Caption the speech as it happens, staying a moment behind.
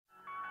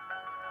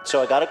So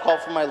I got a call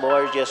from my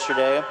lawyers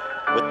yesterday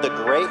with the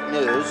great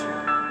news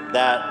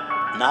that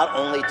not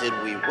only did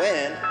we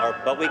win,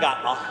 but we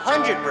got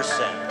 100%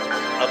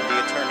 of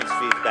the attorney's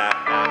fees back.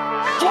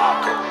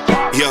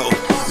 Yo,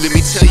 let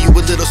me tell you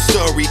a little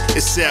story.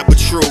 It's sad but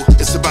true.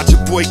 It's about your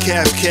boy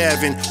Kav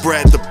Kav and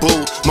Brad the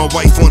Bull. My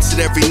wife wants it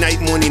every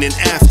night, morning and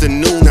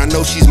afternoon. I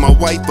know she's my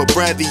wife, but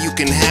Bradley, you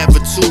can have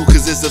her too.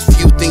 Cause there's a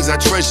few things I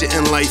treasure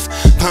in life.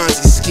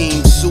 Ponzi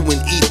schemes,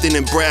 suing Ethan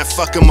and Brad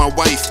fucking my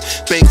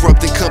wife.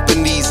 Bankrupting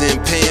companies and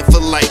paying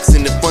for likes.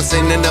 And if once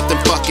ain't nothing,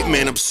 fuck it,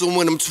 man, I'm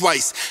suing them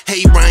twice.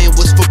 Hey Ryan,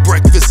 what's for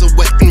breakfast? A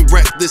wet and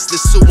reckless. To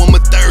sue them a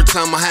third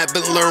time, I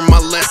haven't learned my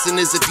lesson.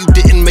 Is if you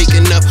didn't make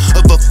enough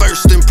of a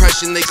first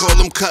impression, they call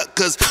them cut,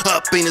 cause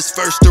up ain't his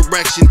first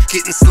direction.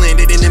 Getting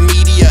slandered in the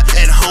media,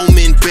 at home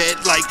in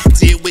bed like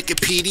dear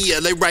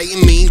Wikipedia. They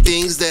writing mean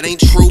things that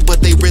ain't true,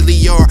 but they really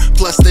are.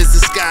 Plus there's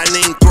this guy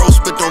named Gross,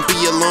 but don't be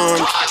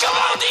alarmed.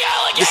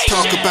 Let's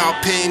talk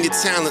about paying your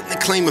talent and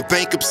claiming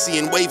bankruptcy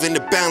and waving the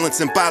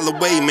balance. And by the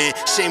way, man,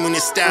 shame on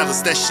your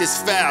stylist, that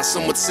shit's foul.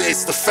 Some would say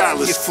it's the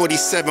foulest. You're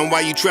 47,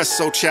 why you dress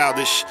so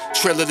childish?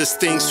 Trailer this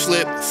thing's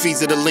flip,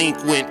 fees are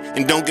delinquent.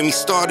 And don't get me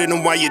started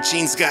on why your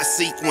jeans got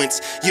sequence.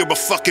 You're a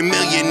fucking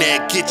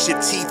millionaire, get your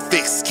teeth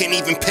fixed. Can't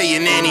even pay a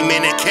nanny,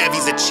 man, that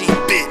Cavi's a cheap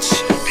bitch.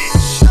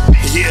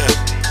 Yeah,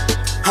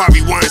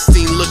 Harvey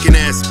Weinstein looking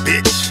ass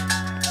bitch.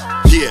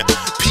 Yeah,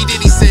 P.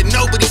 Diddy said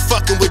nobody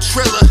fucking with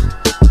Triller.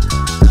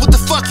 What the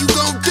fuck you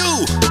gon'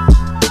 do?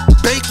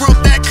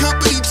 Bankrupt that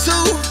company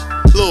too?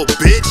 Little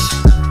bitch.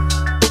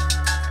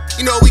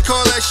 You know what we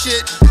call that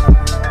shit?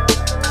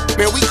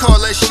 Man, we call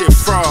that shit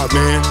fraud,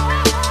 man.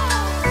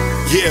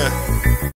 Yeah.